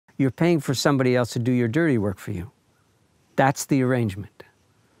You're paying for somebody else to do your dirty work for you. That's the arrangement.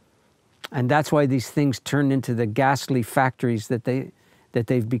 And that's why these things turn into the ghastly factories that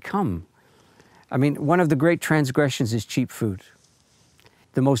they've become. I mean, one of the great transgressions is cheap food.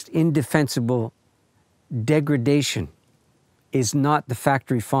 The most indefensible degradation is not the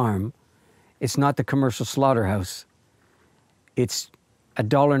factory farm, it's not the commercial slaughterhouse, it's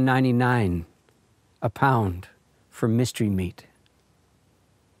 $1.99 a pound for mystery meat.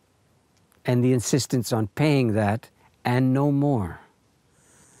 And the insistence on paying that and no more.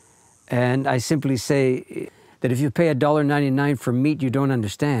 And I simply say that if you pay $1.99 for meat you don't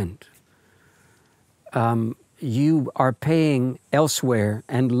understand, you are paying elsewhere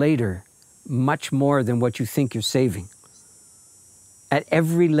and later much more than what you think you're saving. At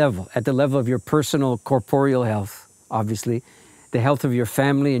every level, at the level of your personal corporeal health, obviously, the health of your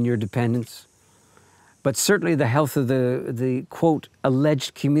family and your dependents, but certainly the health of the quote,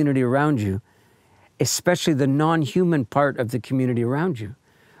 alleged community around you, especially the non-human part of the community around you.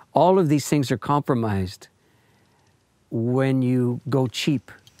 All of these things are compromised when you go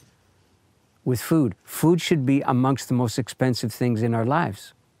cheap with food. Food should be amongst the most expensive things in our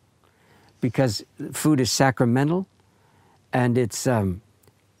lives because food is sacramental and it's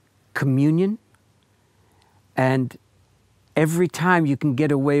communion. And every time you can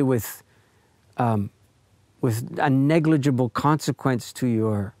get away with a negligible consequence to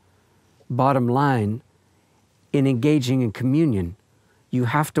your bottom line in engaging in communion, you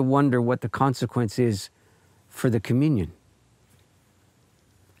have to wonder what the consequence is for the communion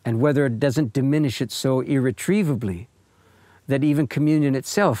and whether it doesn't diminish it so irretrievably that even communion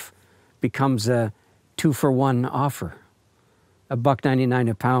itself becomes a 2-for-1 offer, a $1.99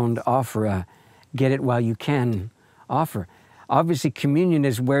 a pound offer, a get it while you can offer. Obviously, communion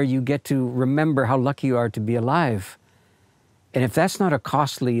is where you get to remember how lucky you are to be alive. And if that's not a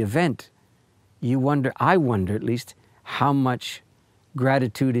costly event, you wonder, I wonder at least, how much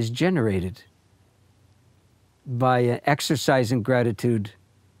gratitude is generated by exercising gratitude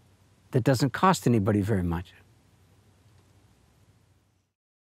that doesn't cost anybody very much.